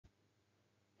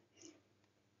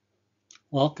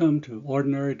Welcome to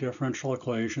Ordinary Differential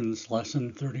Equations,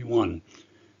 Lesson 31,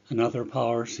 another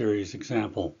power series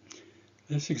example.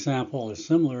 This example is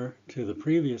similar to the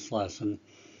previous lesson,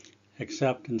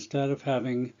 except instead of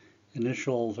having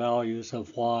initial values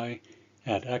of y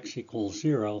at x equals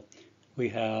 0, we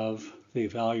have the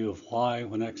value of y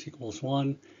when x equals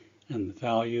 1 and the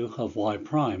value of y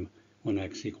prime when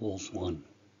x equals 1.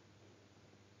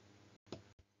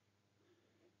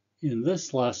 In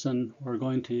this lesson, we're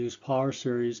going to use power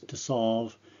series to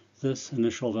solve this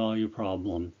initial value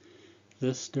problem.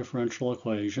 This differential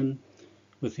equation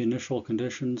with the initial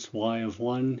conditions y of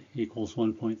 1 equals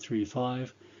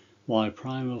 1.35, y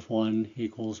prime of 1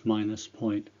 equals minus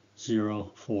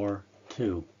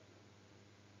 0.042.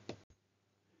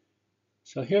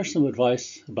 So here's some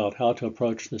advice about how to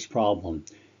approach this problem.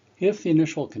 If the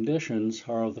initial conditions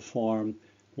are of the form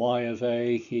y of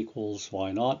a equals y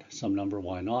naught, some number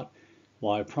y naught,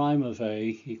 y prime of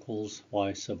a equals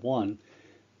y sub 1,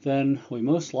 then we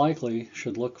most likely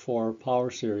should look for power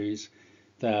series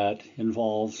that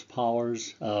involves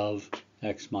powers of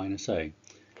x minus a.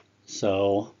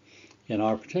 So in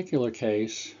our particular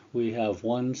case, we have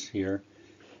ones here,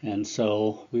 and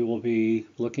so we will be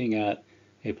looking at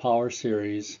a power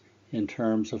series in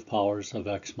terms of powers of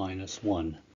x minus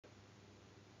 1.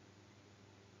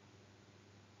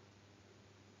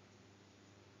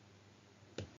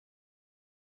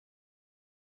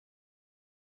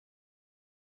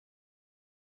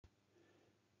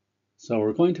 So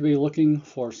we're going to be looking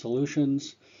for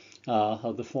solutions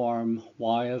of the form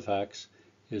y of x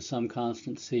is some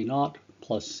constant c naught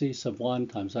plus c sub 1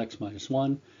 times x minus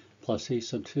 1 plus c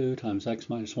sub 2 times x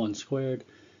minus 1 squared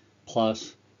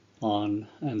plus on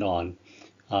and on.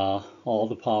 All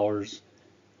the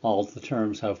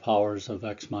terms have powers of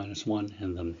x minus 1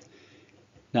 in them.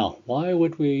 Now, why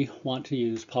would we want to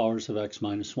use powers of x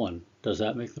minus 1? Does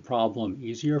that make the problem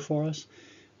easier for us?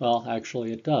 Well,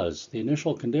 actually it does. The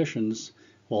initial conditions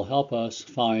will help us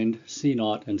find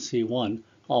C0 and C1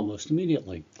 almost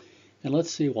immediately. And let's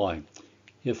see why.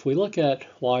 If we look at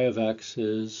y of x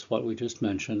is what we just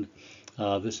mentioned,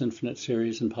 this infinite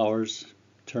series in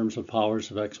terms of powers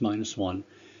of x minus 1.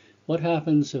 What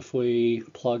happens if we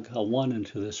plug a 1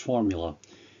 into this formula?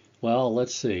 Well,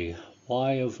 let's see.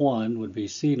 Y of 1 would be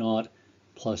C0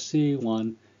 plus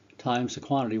C1 times the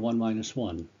quantity 1 minus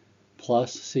 1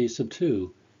 plus C sub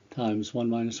 2 times 1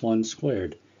 minus 1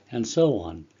 squared, and so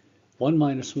on. 1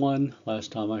 minus 1, last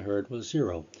time I heard, was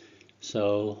 0.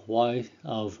 So y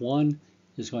of 1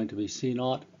 is going to be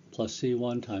C0 plus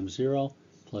C1 times 0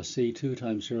 plus C2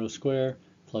 times 0 squared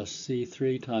plus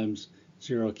C3 times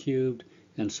 0 cubed,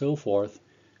 and so forth.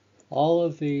 All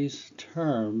of these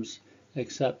terms,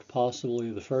 except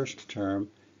possibly the first term,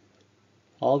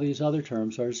 all these other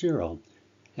terms are 0.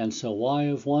 And so y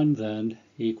of 1 then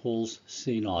equals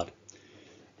C0.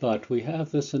 But we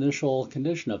have this initial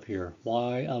condition up here.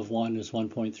 Y of 1 is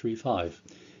 1.35.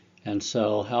 And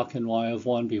so how can y of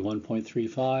 1 be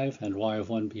 1.35 and y of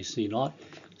 1 be C0?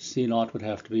 C0 would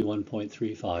have to be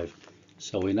 1.35.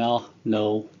 So we now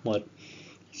know what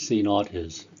C0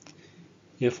 is.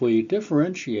 If we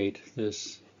differentiate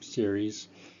this series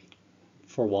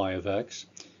for y of x,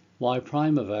 y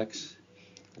prime of x,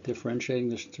 differentiating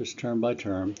this term by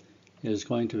term, is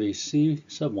going to be c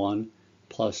sub 1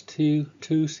 plus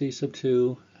 2c sub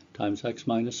 2 times x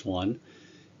minus 1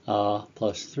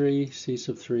 plus 3c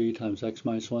sub 3 times x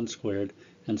minus 1 squared,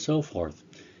 and so forth.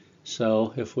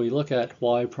 So if we look at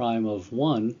y prime of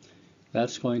 1,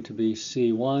 that's going to be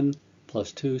c1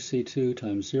 plus 2c2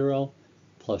 times 0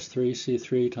 plus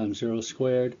 3c3 times 0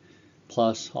 squared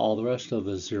plus all the rest of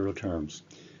the 0 terms.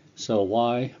 So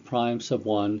y prime sub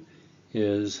 1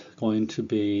 is going to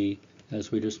be,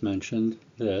 as we just mentioned,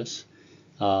 this.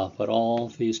 But all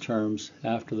these terms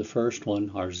after the first one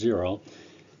are 0.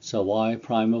 So y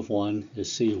prime of 1 is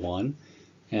C1.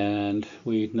 And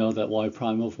we know that y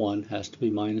prime of 1 has to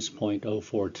be minus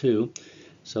 0.042.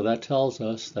 So that tells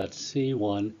us that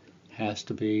C1 has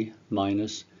to be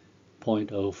minus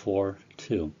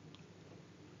 0.042.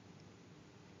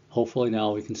 Hopefully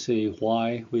now we can see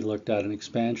why we looked at an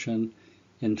expansion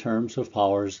in terms of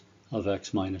powers of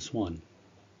x minus 1.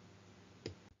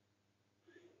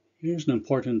 Here's an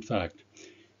important fact.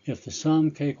 If the sum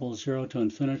k equals 0 to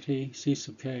infinity, c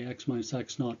sub k x minus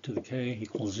x naught to the k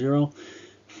equals 0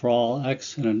 for all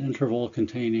x in an interval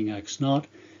containing x naught,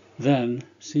 then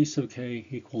c sub k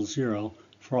equals 0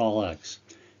 for all x.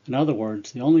 In other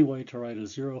words, the only way to write a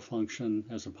zero function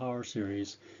as a power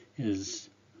series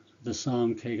is the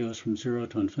sum k goes from 0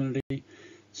 to infinity,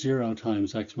 0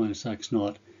 times x minus x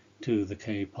naught to the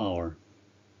k power.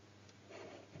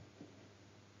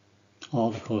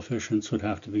 all the coefficients would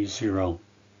have to be 0.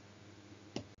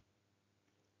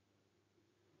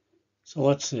 So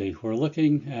let's see, we're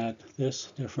looking at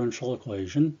this differential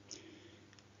equation,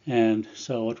 and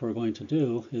so what we're going to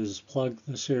do is plug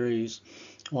the series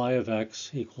y of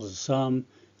x equals the sum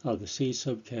of the c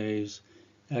sub k's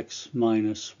x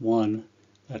minus 1,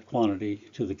 that quantity,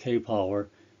 to the k power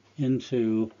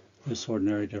into this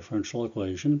ordinary differential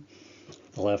equation,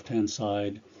 the left-hand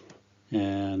side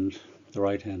and the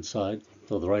right-hand side,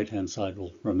 though the right-hand side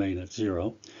will remain at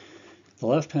 0. The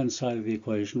left-hand side of the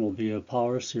equation will be a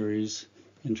power series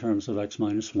in terms of x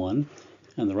minus 1,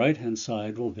 and the right-hand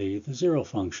side will be the 0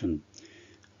 function.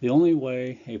 The only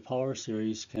way a power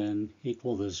series can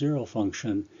equal the 0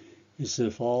 function is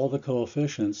if all the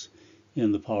coefficients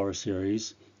in the power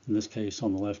series, in this case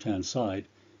on the left-hand side,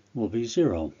 will be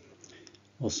 0.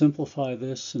 We'll simplify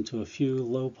this into a few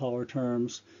low power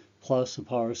terms plus a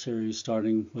power series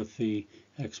starting with the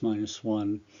x minus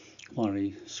 1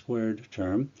 quantity squared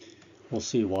term. We'll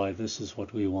see why this is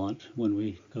what we want when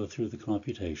we go through the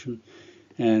computation.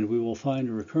 And we will find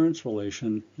a recurrence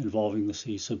relation involving the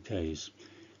c sub k's.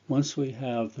 Once we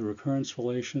have the recurrence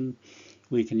relation,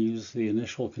 we can use the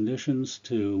initial conditions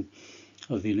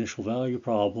of the initial value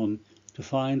problem to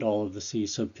find all of the c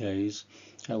sub k's,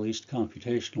 at least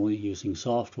computationally using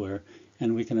software,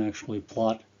 and we can actually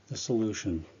plot the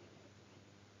solution.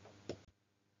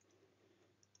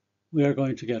 We are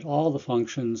going to get all the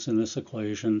functions in this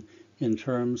equation in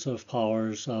terms of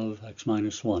powers of x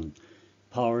minus 1,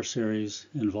 power series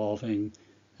involving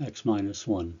x minus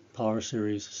 1, power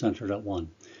series centered at 1.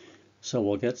 So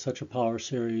we'll get such a power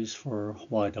series for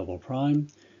y double prime.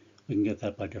 We can get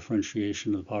that by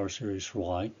differentiation of the power series for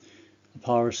y. A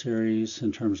power series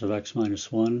in terms of x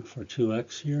minus 1 for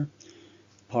 2x here.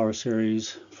 Power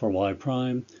series for y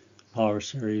prime. Power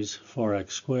series for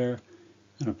x squared.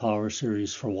 And a power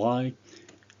series for y.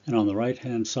 And on the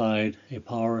right-hand side, a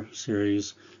power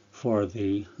series for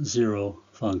the 0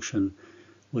 function,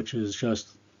 which is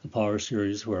just the power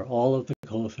series where all of the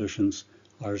coefficients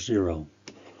are 0.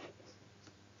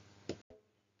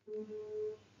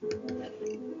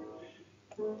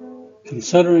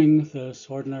 Considering this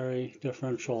ordinary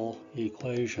differential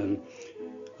equation,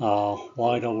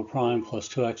 y double prime plus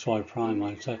 2xy prime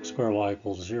minus x squared y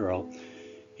equals 0,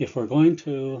 if we're going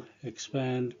to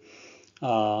expand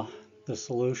the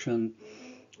solution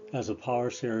as a power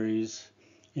series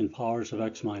in powers of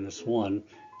x minus 1,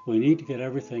 we need to get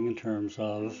everything in terms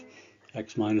of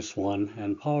x minus 1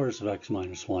 and powers of x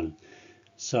minus 1.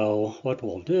 So what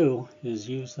we'll do is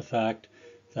use the fact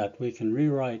that we can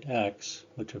rewrite x,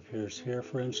 which appears here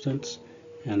for instance,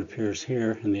 and appears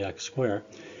here in the x squared,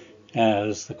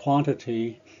 as the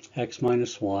quantity x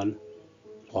minus 1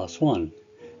 plus 1.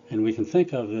 And we can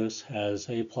think of this as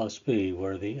a plus b,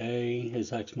 where the a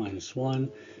is x minus 1,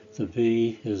 the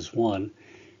b is 1.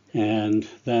 And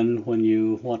then when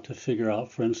you want to figure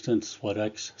out, for instance, what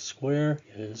x squared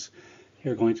is,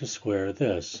 you're going to square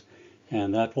this.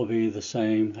 And that will be the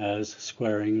same as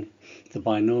squaring the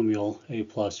binomial a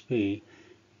plus b,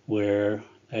 where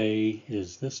a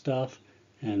is this stuff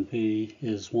and b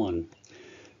is 1.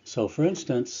 So for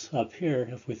instance, up here,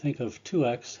 if we think of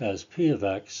 2x as p of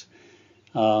x,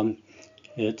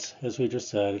 it's, as we just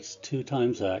said, it's 2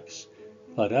 times x,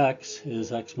 but x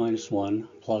is x minus 1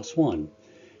 plus 1.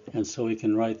 And so we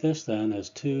can write this then as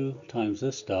 2 times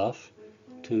this stuff,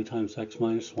 2 times x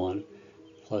minus 1,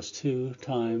 plus 2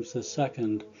 times the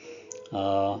second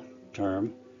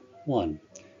term, 1.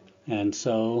 And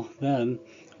so then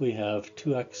we have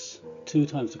 2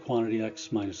 times the quantity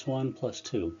x minus 1 plus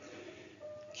 2.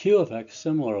 Q of x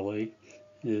similarly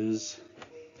is,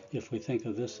 if we think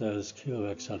of this as q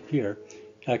of x up here,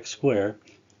 x squared,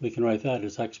 we can write that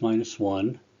as x minus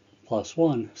 1 plus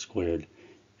 1 squared,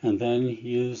 and then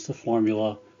use the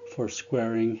formula for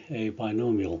squaring a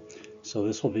binomial. So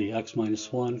this will be x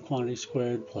minus 1 quantity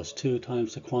squared plus 2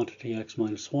 times the quantity x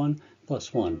minus 1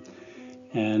 plus 1.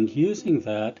 And using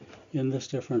that in this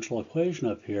differential equation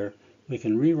up here, we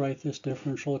can rewrite this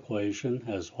differential equation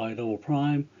as y double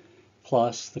prime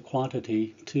plus the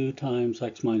quantity 2 times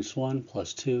x minus 1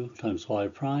 plus 2 times y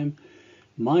prime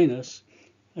minus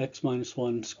x minus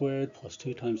 1 squared plus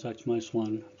 2 times x minus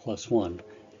 1 plus 1.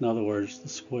 In other words, the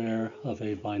square of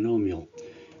a binomial.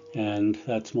 And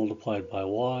that's multiplied by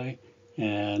y,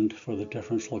 and for the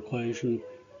differential equation,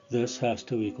 this has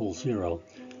to equal 0.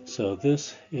 So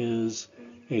this is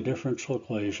a differential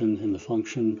equation in the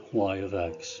function y of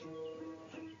x.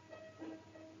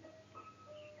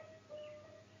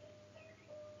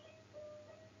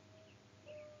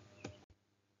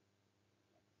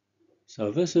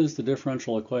 So this is the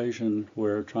differential equation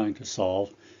we're trying to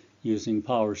solve. using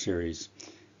power series.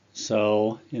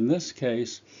 So in this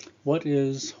case, what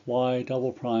is y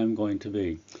double prime going to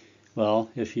be? Well,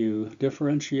 if you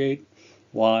differentiate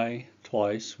y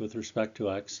twice with respect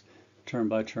to x, term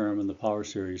by term in the power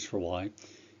series for y,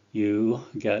 you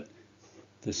get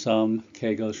the sum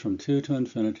k goes from 2 to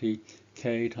infinity,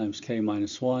 k times k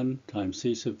minus 1 times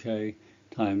c sub k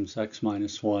times x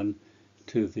minus 1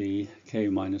 to the k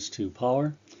minus 2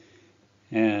 power.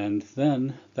 And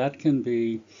then that can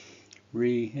be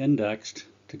re-indexed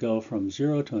to go from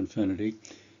 0 to infinity,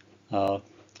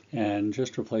 and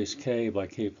just replace k by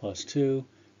k plus 2,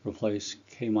 replace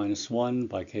k minus 1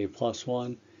 by k plus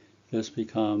 1. This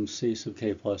becomes c sub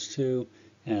k plus 2,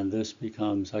 and this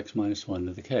becomes x minus 1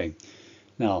 to the k.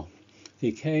 Now,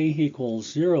 the k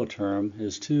equals 0 term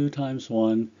is 2 times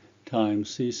 1 times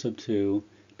c sub 2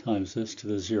 times this to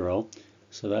the 0,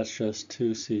 so that's just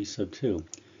 2c sub 2.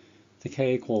 The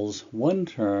k equals 1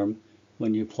 term,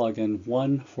 when you plug in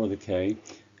 1 for the k,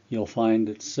 you'll find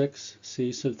it's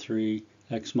 6c sub 3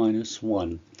 x minus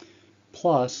 1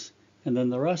 plus, and then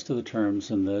the rest of the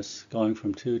terms in this going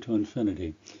from 2 to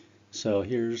infinity. So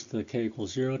here's the k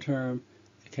equals 0 term,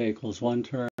 the k equals 1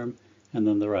 term, and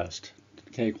then the rest.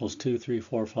 K equals 2, 3,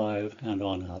 4, 5, and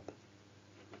on up.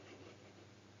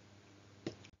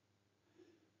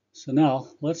 So now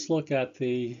let's look at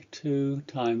the 2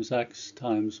 times x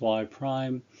times y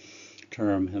prime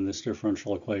term in this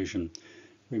differential equation.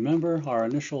 Remember, our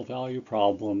initial value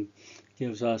problem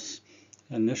gives us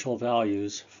initial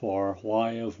values for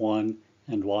y of 1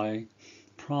 and y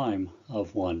prime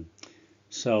of 1.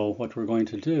 So what we're going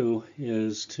to do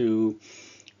is to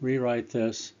rewrite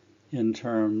this in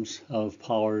terms of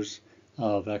powers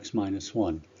of x minus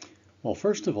 1. Well,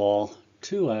 first of all,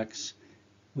 2x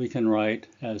we can write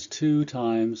as 2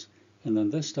 times, and then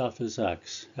this stuff is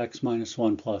x minus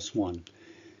 1 plus 1.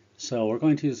 So we're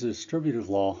going to use the distributive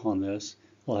law on this.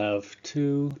 We'll have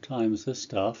 2 times this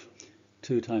stuff,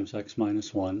 2 times x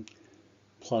minus 1,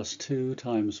 plus 2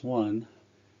 times 1,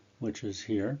 which is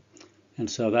here. And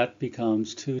so that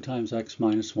becomes 2 times x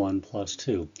minus 1 plus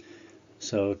 2.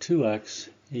 So 2x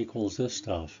equals this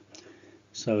stuff.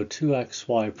 So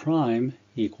 2xy prime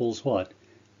equals what?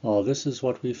 Well, this is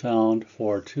what we found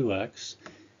for 2x,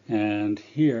 and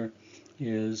here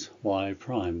is y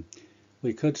prime.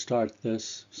 We could start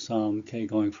this sum k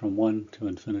going from 1 to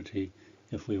infinity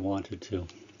if we wanted to.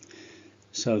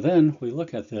 So then we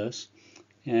look at this,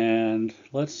 and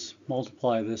let's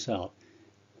multiply this out.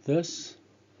 This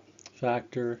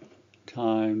factor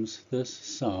times this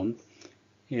sum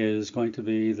is going to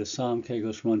be the sum k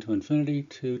goes from 1 to infinity,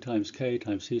 2 times k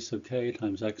times c sub k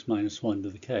times x minus 1 to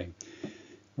the k.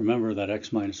 Remember that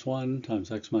x minus 1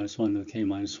 times x minus 1 to the k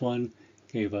minus 1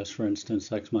 gave us, for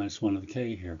instance, x minus 1 to the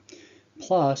k here.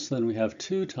 Plus, then we have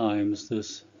 2 times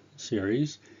this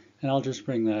series, and I'll just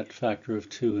bring that factor of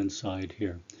 2 inside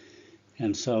here.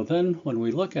 And so then when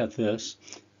we look at this,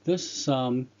 this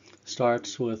sum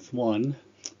starts with 1,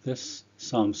 this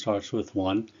sum starts with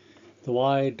 1. The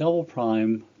y double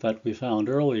prime that we found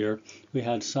earlier, we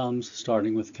had sums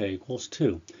starting with k equals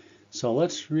 2. So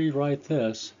let's rewrite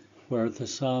this where the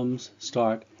sums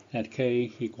start at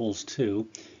k equals 2,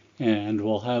 and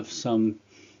we'll have some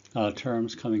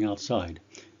terms coming outside.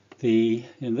 In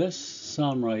this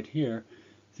sum right here,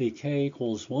 the k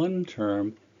equals 1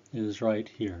 term is right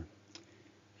here.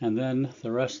 And then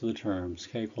the rest of the terms,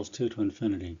 k equals 2 to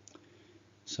infinity.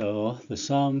 So the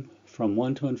sum from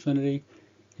 1 to infinity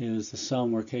is the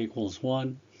sum where k equals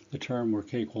 1, the term where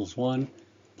k equals 1,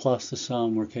 plus the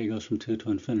sum where k goes from 2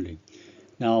 to infinity.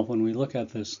 Now, when we look at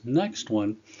this next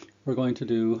one, we're going to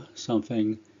do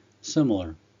something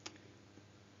similar.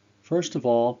 First of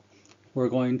all, we're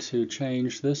going to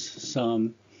change this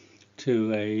sum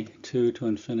to a 2 to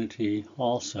infinity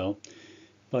also,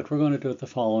 but we're going to do it the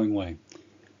following way.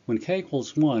 When k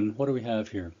equals 1, what do we have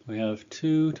here? We have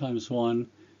 2 times 1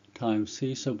 times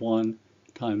c sub 1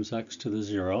 times x to the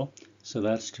 0, so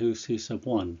that's 2c sub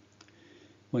 1.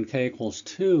 When k equals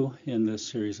 2 in this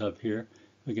series up here,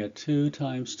 we get 2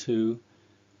 times 2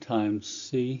 times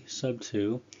c sub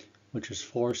 2, which is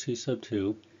 4c sub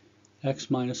 2, x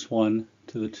minus 1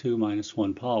 to the 2 minus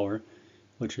 1 power,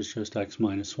 which is just x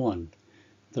minus 1.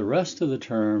 The rest of the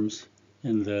terms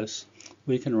in this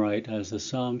we can write as the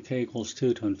sum k equals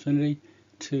 2 to infinity,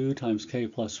 2 times k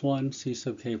plus 1, c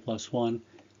sub k plus 1,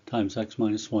 times x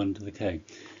minus 1 to the k.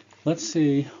 Let's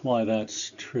see why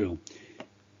that's true.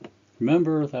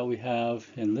 Remember that we have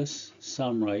in this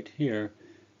sum right here,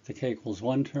 the k equals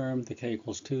 1 term, the k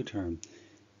equals 2 term.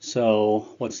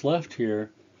 So what's left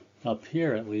here, up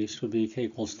here at least, would be k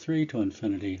equals 3 to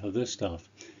infinity of this stuff.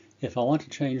 If I want to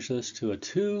change this to a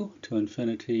 2 to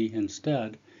infinity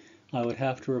instead, I would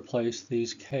have to replace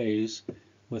these k's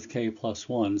with k plus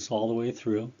 1s all the way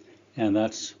through, and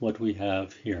that's what we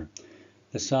have here.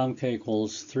 The sum k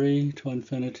equals 3 to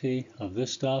infinity of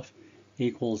this stuff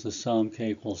equals the sum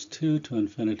k equals 2 to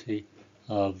infinity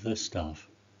of this stuff.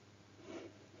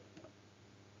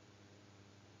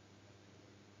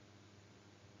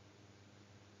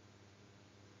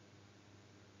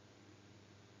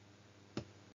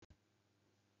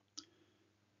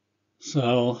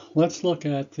 So let's look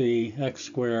at the x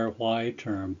squared y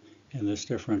term in this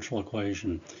differential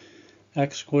equation.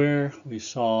 X squared, we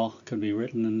saw, could be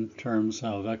written in terms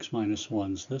of x minus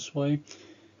 1s this way.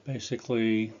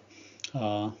 Basically,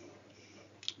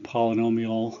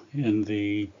 polynomial in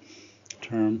the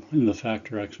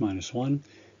factor x minus 1,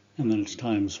 and then it's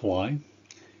times y.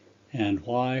 And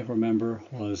y, remember,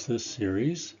 was this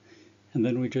series. And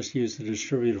then we just use the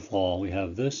distributive law. We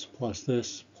have this, plus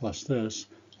this,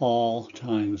 all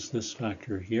times this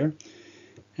factor here.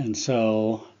 And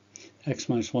so x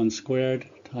minus 1 squared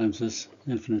times this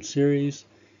infinite series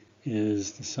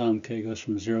is the sum k goes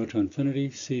from 0 to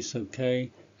infinity, c sub k,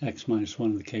 x minus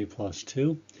 1 to the k plus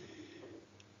 2.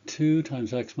 2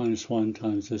 times x minus 1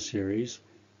 times this series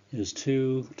is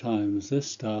 2 times this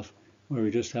stuff, where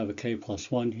we just have a k plus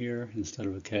 1 here instead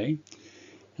of a k.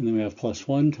 And then we have plus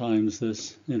 1 times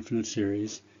this infinite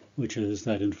series, which is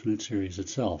that infinite series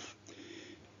itself.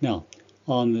 Now,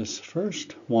 on this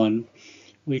first one,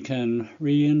 we can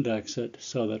re-index it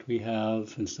so that we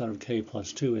have, instead of k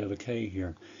plus 2, we have a k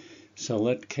here. So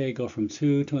let k go from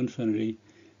 2 to infinity,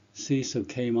 c sub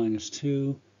k minus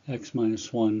 2, x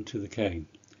minus 1 to the k.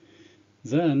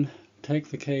 Then take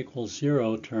the k equals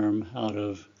 0 term out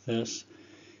of this,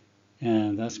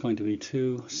 and that's going to be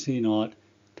 2 c naught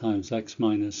times x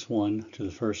minus 1 to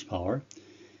the first power.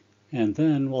 And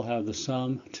then we'll have the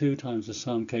sum, 2 times the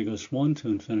sum k goes from 1 to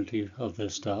infinity of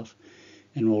this stuff,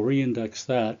 and we'll re-index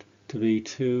that to be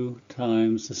 2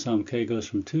 times the sum k goes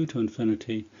from 2 to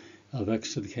infinity of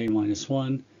x to the k minus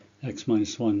 1, x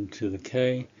minus 1 to the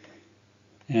k.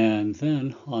 And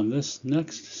then on this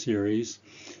next series,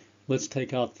 let's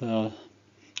take out the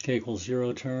k equals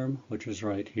 0 term, which is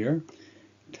right here.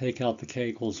 Take out the k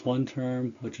equals 1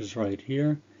 term, which is right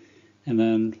here. And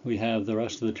then we have the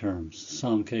rest of the terms.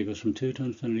 Sum k goes from 2 to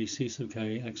infinity, c sub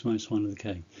k, x minus 1 to the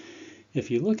k.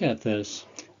 If you look at this,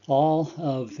 all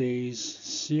of these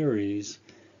series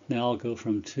now go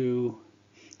from k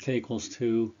equals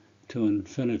 2 to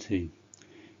infinity.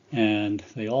 And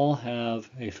they all have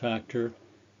a factor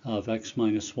of x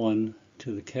minus 1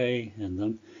 to the k in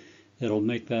them. It'll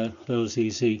make those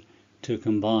easy to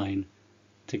combine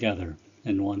together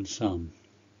in one sum.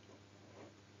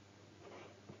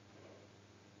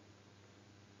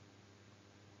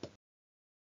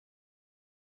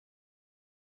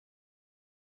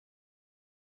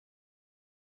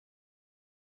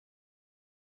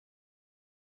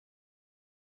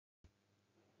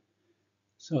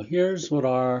 So here's what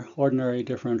our ordinary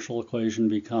differential equation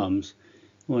becomes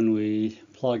when we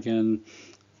plug in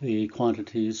the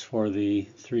quantities for the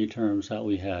three terms that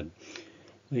we had.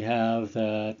 We have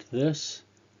that this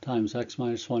times x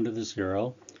minus 1 to the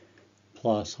 0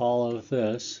 plus all of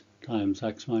this times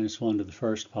x minus 1 to the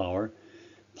first power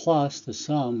plus the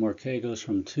sum where k goes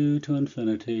from 2 to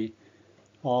infinity,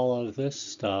 all of this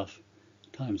stuff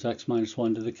times x minus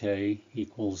 1 to the k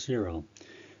equals 0.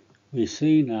 We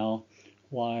see now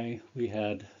why we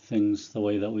had things the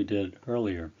way that we did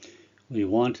earlier. We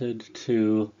wanted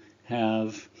to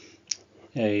have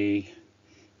a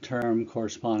term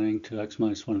corresponding to x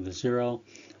minus 1 to the 0,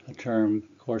 a term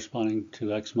corresponding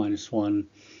to x minus 1,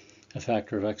 a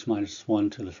factor of x minus 1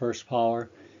 to the first power,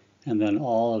 and then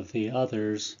all of the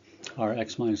others are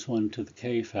x minus 1 to the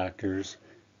k factors,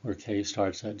 where k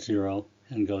starts at 0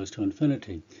 and goes to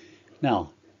infinity.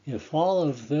 Now, if all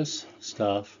of this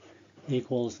stuff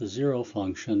equals the 0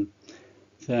 function,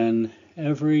 then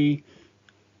every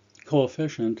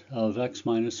coefficient of x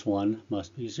minus 1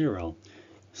 must be 0.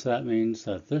 So that means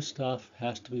that this stuff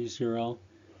has to be 0,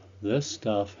 this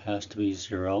stuff has to be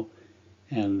 0,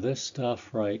 and this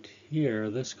stuff right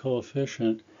here, this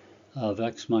coefficient of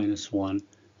x minus 1,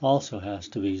 also has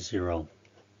to be 0.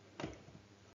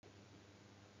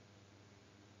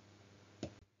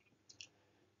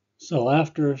 So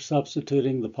after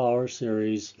substituting the power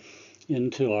series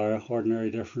into our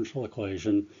ordinary differential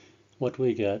equation, what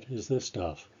we get is this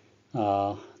stuff.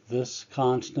 This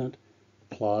constant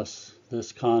plus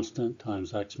this constant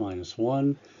times x minus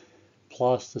 1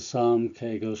 plus the sum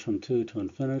k goes from 2 to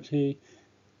infinity,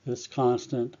 this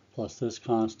constant plus this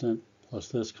constant plus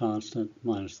this constant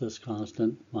minus this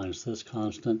constant minus this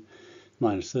constant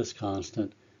minus this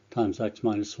constant times x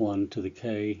minus 1 to the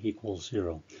k equals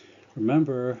 0.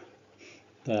 remember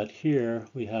that here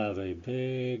we have a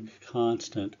big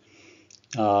constant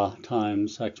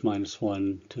times x minus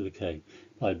 1 to the k.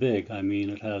 By big, I mean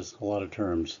it has a lot of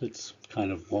terms. It's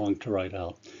kind of long to write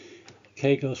out.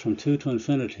 K goes from 2 to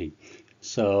infinity.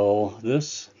 So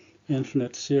this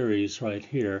infinite series right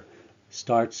here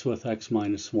starts with x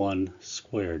minus 1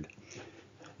 squared.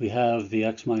 We have the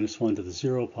x minus 1 to the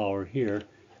 0 power here.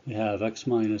 We have x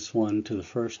minus 1 to the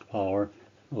first power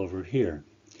over here.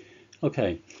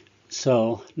 Okay,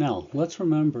 so now let's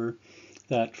remember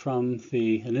that from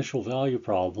the initial value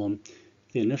problem,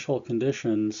 the initial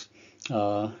conditions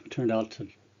turned out to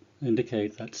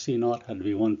indicate that C0 had to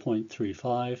be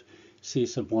 1.35, C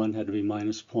sub 1 had to be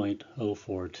minus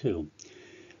 0.042.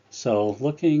 So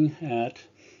looking at,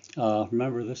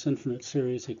 remember this infinite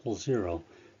series equals 0.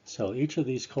 So each of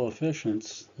these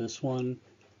coefficients, this one,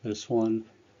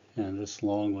 and this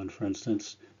long one, for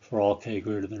instance, for all k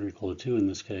greater than or equal to 2 in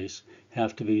this case,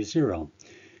 have to be 0.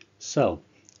 So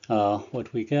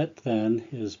what we get then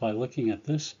is, by looking at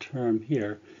this term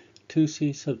here,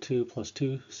 2c sub 2 plus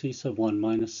 2c sub 1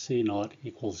 minus c0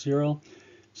 equals 0.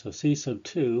 So c sub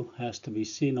 2 has to be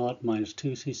c0 minus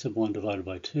 2c sub 1 divided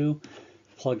by 2.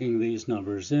 Plugging these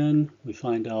numbers in, we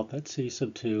find out that c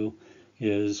sub 2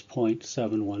 is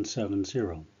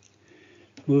 0.7170.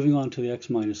 Moving on to the x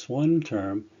minus 1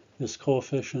 term, this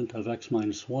coefficient of x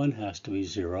minus 1 has to be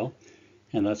 0,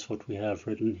 and that's what we have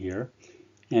written here.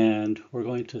 And we're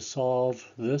going to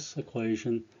solve this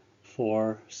equation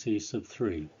for c sub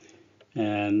 3.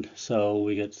 And so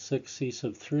we get 6c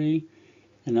sub 3,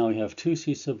 and now we have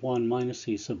 2c sub 1 minus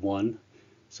c sub 1.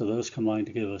 So those combine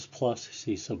to give us plus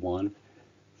c sub 1,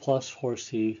 plus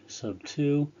 4c sub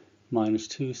 2 minus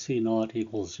 2c0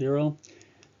 equals 0.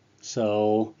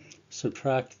 So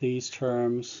subtract these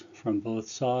terms from both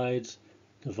sides,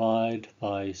 divide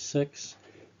by 6,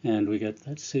 and we get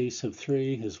that c sub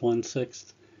 3 is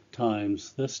 1/6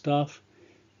 times this stuff.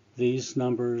 These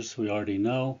numbers we already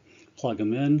know. Plug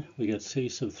them in, we get c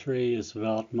sub 3 is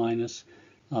about minus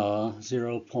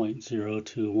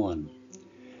 0.021.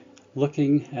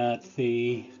 Looking at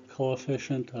the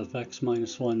coefficient of x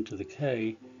minus 1 to the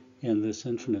k in this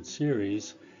infinite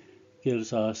series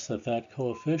gives us that that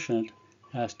coefficient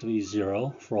has to be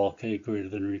 0 for all k greater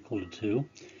than or equal to 2.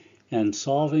 And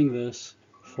solving this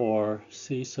for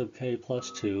c sub k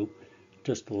plus 2,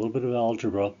 just a little bit of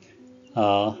algebra,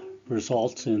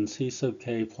 results in c sub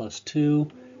k plus 2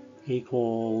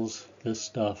 equals this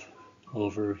stuff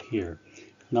over here.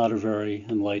 Not a very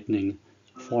enlightening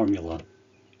formula.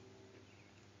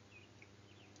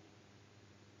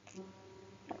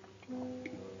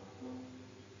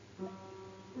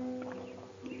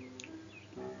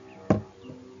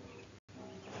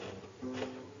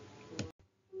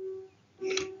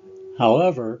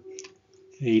 However,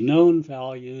 the known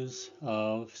values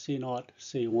of C0,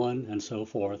 C1, and so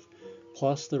forth,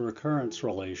 plus the recurrence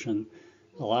relation,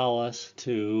 allow us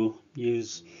to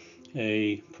use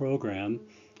a program,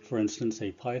 for instance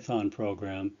a Python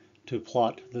program, to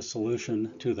plot the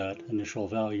solution to that initial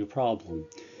value problem.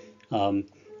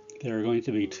 There are going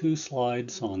to be 2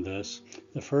 slides on this.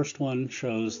 The first one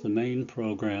shows the main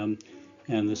program,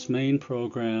 and this main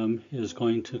program is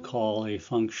going to call a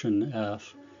function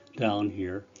f down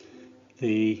here.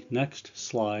 The next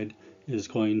slide is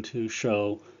going to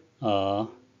show the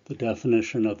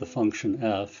definition of the function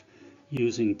f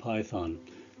using Python.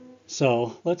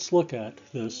 So let's look at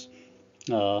this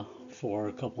for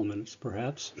a couple minutes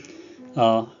perhaps.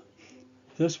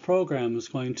 This program is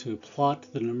going to plot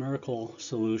the numerical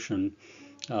solution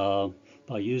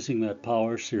by using that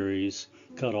power series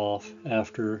cut off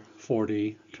after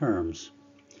 40 terms.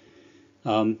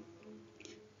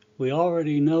 We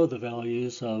already know the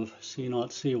values of C0,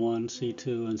 C1,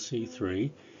 C2, and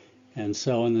C3, and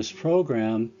so in this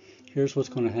program, here's what's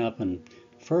going to happen.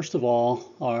 First of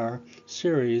all, our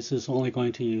series is only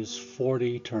going to use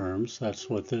 40 terms. That's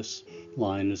what this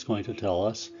line is going to tell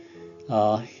us.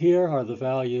 Here are the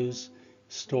values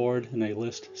stored in a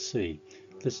list C.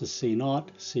 This is C0,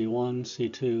 C1,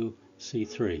 C2,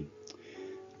 C3.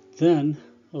 Then,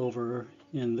 over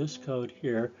in this code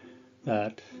here,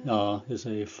 that is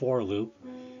a for loop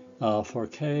for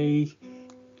k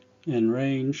in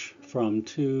range from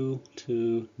 2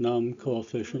 to num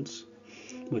coefficients,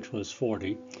 which was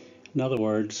 40. In other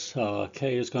words,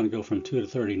 k is going to go from 2 to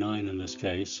 39 in this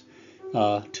case.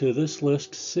 To this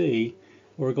list C,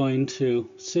 we're going to,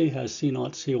 C has C0,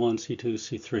 C1, C2,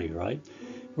 C3, right?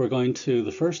 We're going to,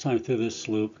 the first time through this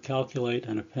loop, calculate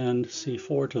and append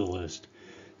C4 to the list.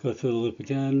 Go through the loop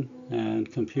again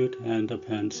and compute and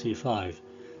append C5,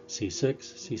 C6,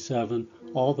 C7,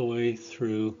 all the way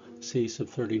through C sub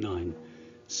 39.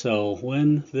 So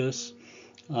when this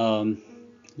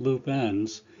loop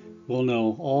ends, we'll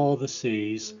know all the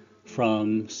c's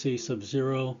from c sub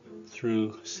 0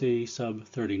 through c sub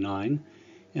 39,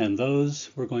 and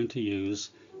those we're going to use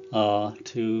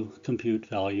to compute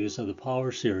values of the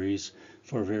power series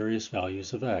for various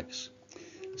values of x.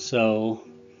 So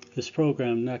this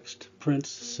program next prints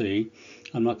c.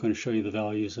 I'm not going to show you the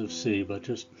values of c, but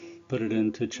just put it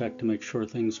in to check to make sure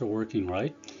things are working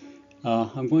right.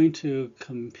 I'm going to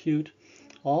compute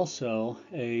also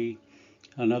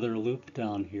another loop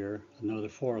down here, another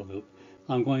for loop.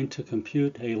 I'm going to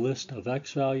compute a list of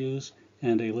x values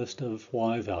and a list of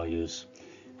y values.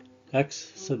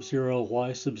 X sub 0,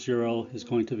 y sub 0 is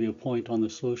going to be a point on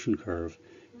the solution curve.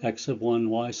 X sub 1,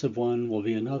 y sub 1 will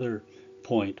be another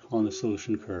point on the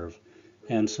solution curve,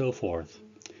 and so forth.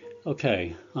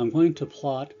 Okay, I'm going to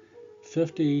plot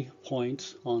 50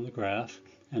 points on the graph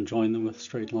and join them with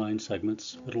straight line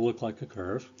segments. It'll look like a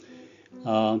curve.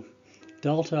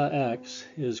 Delta x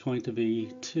is going to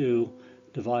be 2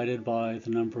 divided by the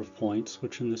number of points,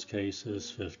 which in this case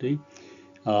is 50.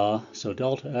 So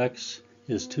delta x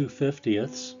is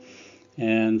 2/50ths,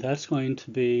 and that's going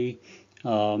to be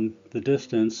the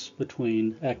distance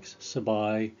between x sub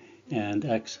I and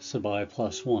x sub I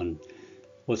plus 1.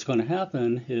 What's going to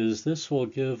happen is this will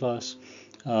give us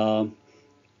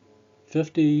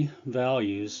 50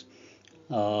 values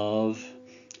of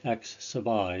x sub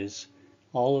i's,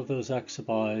 all of those x sub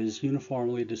i's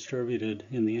uniformly distributed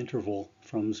in the interval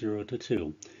from 0 to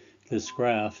 2. This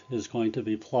graph is going to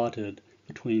be plotted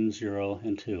between 0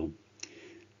 and 2.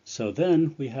 So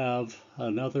then we have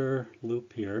another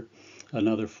loop here,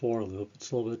 another for loop.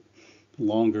 It's a little bit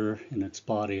longer in its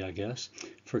body, I guess.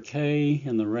 For k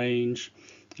in the range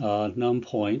num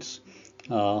points,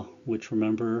 which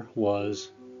remember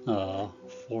was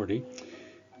 40.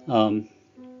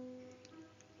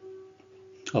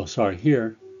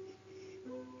 Here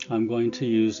I'm going to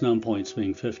use num points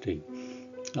being 50.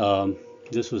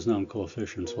 This was num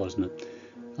coefficients, wasn't it?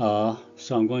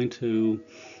 So I'm going to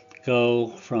go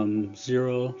from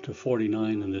 0 to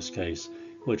 49 in this case,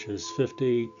 which is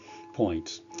 50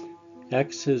 points.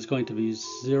 X is going to be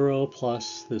 0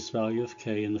 plus this value of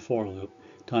k in the for loop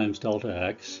times delta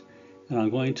x, and I'm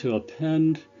going to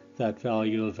append that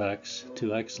value of x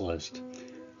to x list.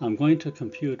 I'm going to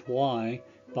compute y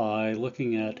by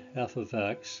looking at f of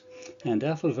x, and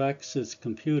f of x is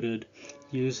computed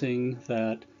using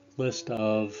that list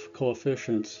of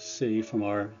coefficients c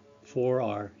from for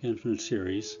our infinite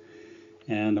series,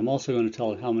 and I'm also going to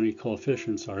tell it how many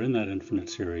coefficients are in that infinite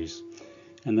series.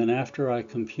 And then after I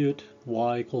compute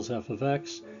y equals f of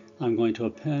x, I'm going to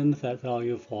append that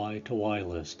value of y to y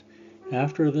list.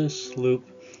 After this loop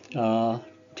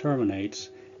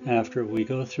terminates, after we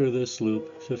go through this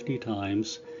loop 50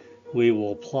 times, we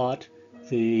will plot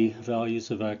the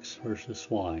values of x versus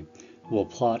y. We'll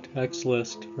plot x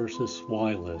list versus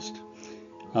y list.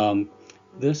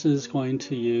 This is going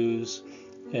to use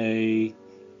a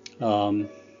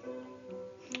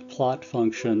plot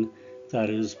function that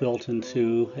is built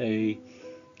into a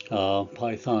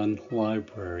Python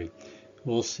library.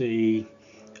 We'll see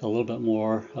a little bit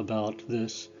more about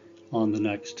this on the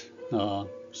next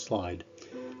slide.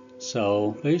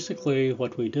 So basically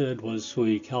what we did was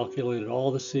we calculated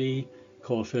all the c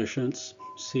coefficients,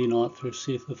 c0 through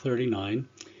c to the 39.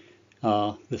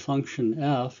 The function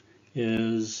f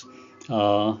is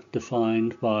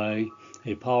defined by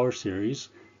a power series.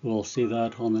 We'll see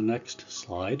that on the next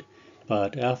slide.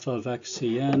 But f of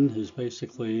xcn is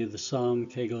basically the sum,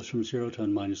 k goes from 0 to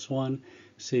n minus 1,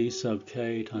 c sub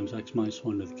k times x minus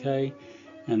 1 to the k.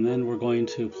 And then we're going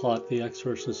to plot the x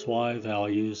versus y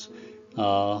values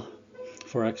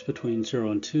for x between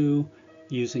 0 and 2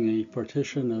 using a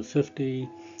partition of 50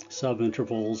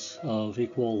 subintervals of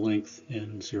equal length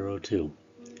in 0, 2.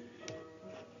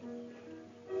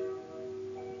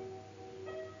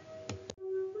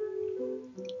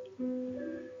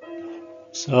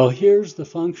 So here's the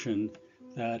function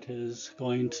that is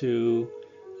going to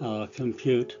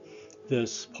compute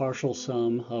this partial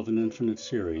sum of an infinite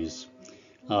series.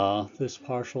 This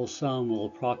partial sum will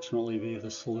approximately be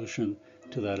the solution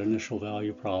to that initial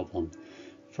value problem.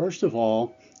 First of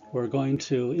all, we're going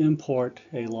to import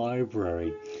a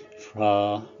library.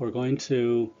 We're going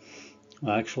to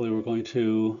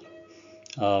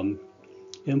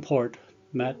import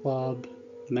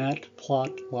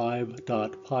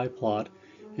matplotlib.pyplot,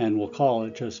 and we'll call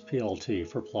it just plt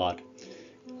for plot.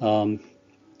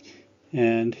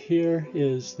 And here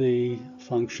is the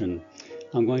function.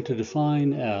 I'm going to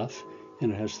define f,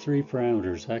 and it has 3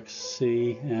 parameters, x,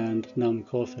 c, and num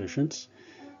coefficients.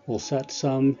 We'll set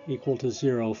sum equal to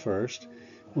 0 first.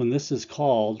 when this is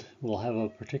called, we'll have a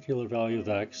particular value of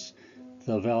x.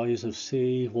 The values of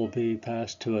c will be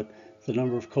passed to it. The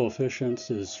number of coefficients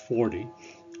is 40.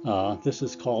 This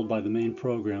is called by the main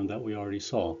program that we already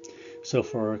saw. So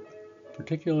for a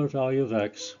particular value of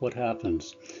x, what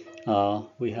happens?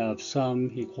 We have sum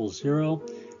equals 0,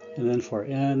 and then for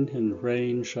n in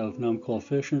range of num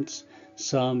coefficients,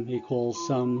 sum equals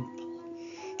sum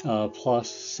plus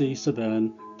c sub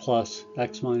n plus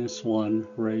x minus 1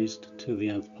 raised to the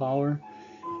nth power.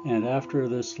 And after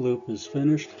this loop is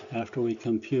finished, after we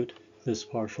compute this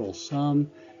partial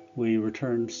sum, we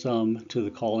return sum to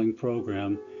the calling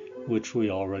program, which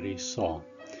we already saw.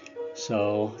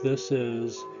 So this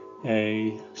is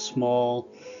a small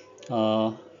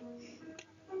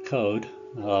code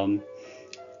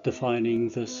defining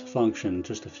this function,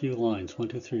 just a few lines, 1,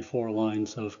 2, 3, 4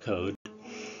 lines of code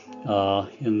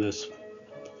in this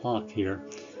block here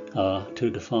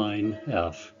to define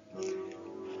f.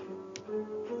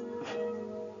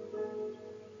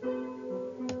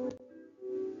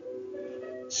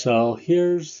 So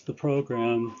here's the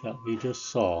program that we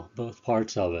just saw, both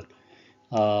parts of it.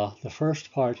 The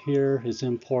first part here is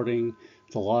importing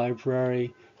the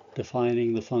library,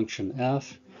 defining the function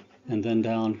f, and then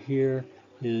down here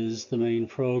is the main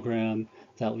program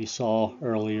that we saw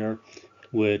earlier,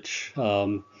 which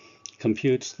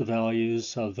computes the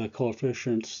values of the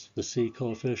coefficients, the c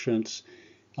coefficients,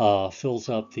 fills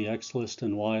up the x list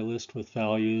and y list with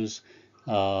values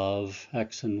of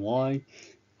x and y,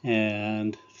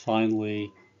 and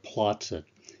finally plots it.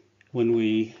 When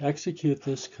we execute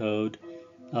this code,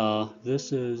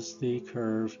 this is the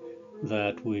curve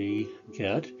that we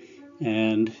get.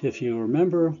 And if you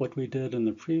remember what we did in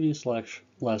the previous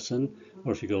lesson,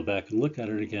 or if you go back and look at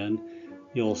it again,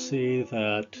 you'll see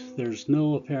that there's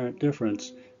no apparent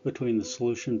difference between the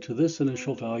solution to this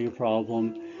initial value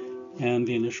problem and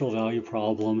the initial value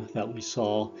problem that we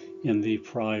saw in the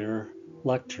prior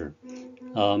lecture.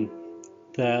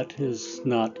 That is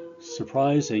not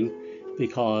surprising,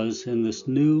 because in this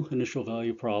new initial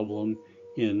value problem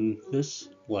in this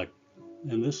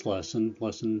lesson,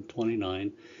 lesson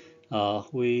 29,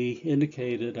 we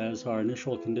indicated as our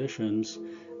initial conditions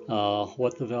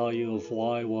what the value of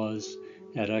y was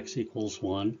at x equals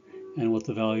 1 and what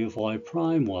the value of y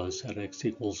prime was at x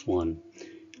equals 1.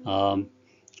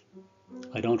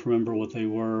 I don't remember what they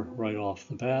were right off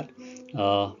the bat,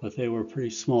 but they were pretty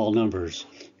small numbers.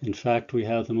 In fact, we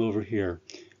have them over here.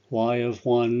 Y of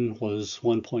 1 was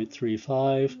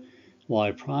 1.35.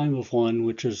 Y prime of 1,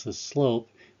 which is the slope,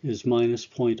 is minus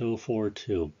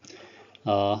 0.042.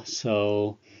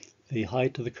 So the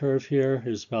height of the curve here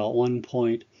is about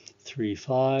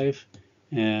 1.35.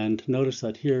 And notice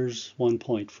that here's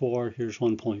 1.4, here's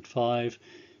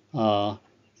 1.5.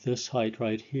 This height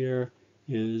right here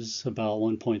is about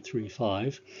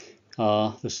 1.35.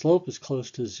 The slope is close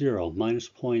to 0, minus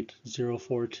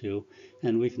 0.042,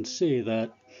 and we can see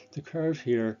that the curve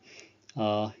here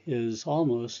is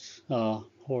almost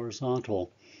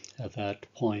horizontal at that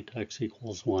point, x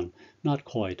equals 1. Not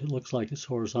quite. It looks like it's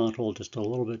horizontal just a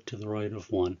little bit to the right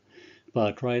of 1.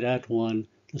 But right at 1,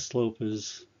 the slope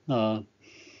is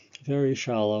very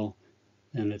shallow,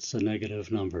 and it's a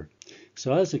negative number.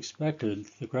 So as expected,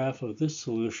 the graph of this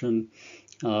solution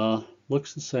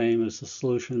looks the same as the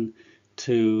solution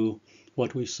to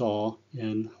what we saw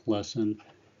in lesson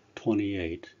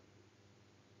 28.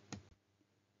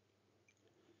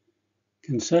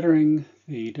 Considering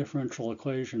the differential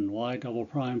equation y double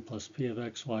prime plus p of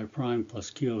xy prime plus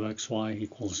q of xy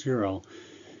equals 0,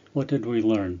 what did we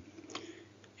learn?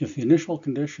 If the initial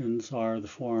conditions are the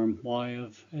form y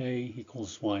of a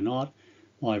equals y naught,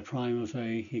 y prime of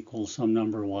a equals some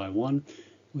number y1,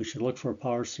 we should look for a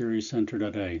power series centered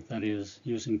at a, that is,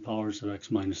 using powers of x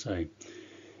minus a.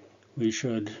 We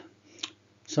should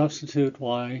substitute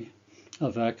y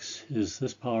of x is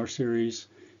this power series,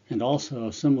 and also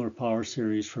a similar power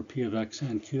series for p of x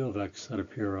and q of x that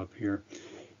appear up here,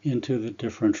 into the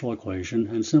differential equation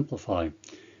and simplify.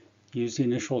 Use the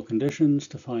initial conditions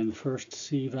to find the first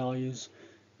c values,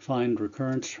 find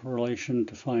recurrence relation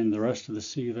to find the rest of the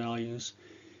c values,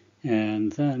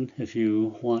 and then if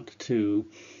you want to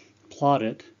plot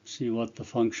it, see what the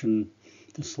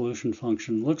solution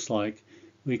function looks like,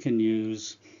 we can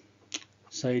use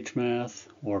SageMath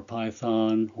or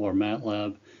Python or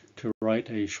MATLAB to write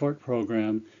a short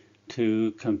program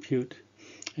to compute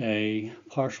a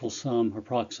partial sum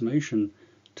approximation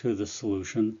to the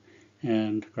solution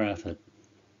and graph it.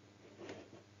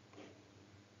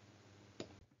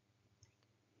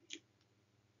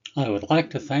 I would like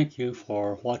to thank you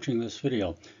for watching this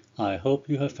video. I hope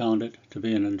you have found it to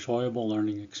be an enjoyable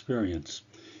learning experience.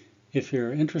 If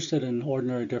you're interested in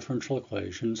ordinary differential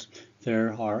equations,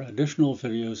 there are additional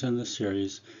videos in this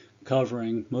series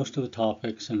covering most of the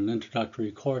topics in an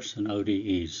introductory course in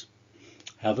ODEs.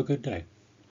 Have a good day.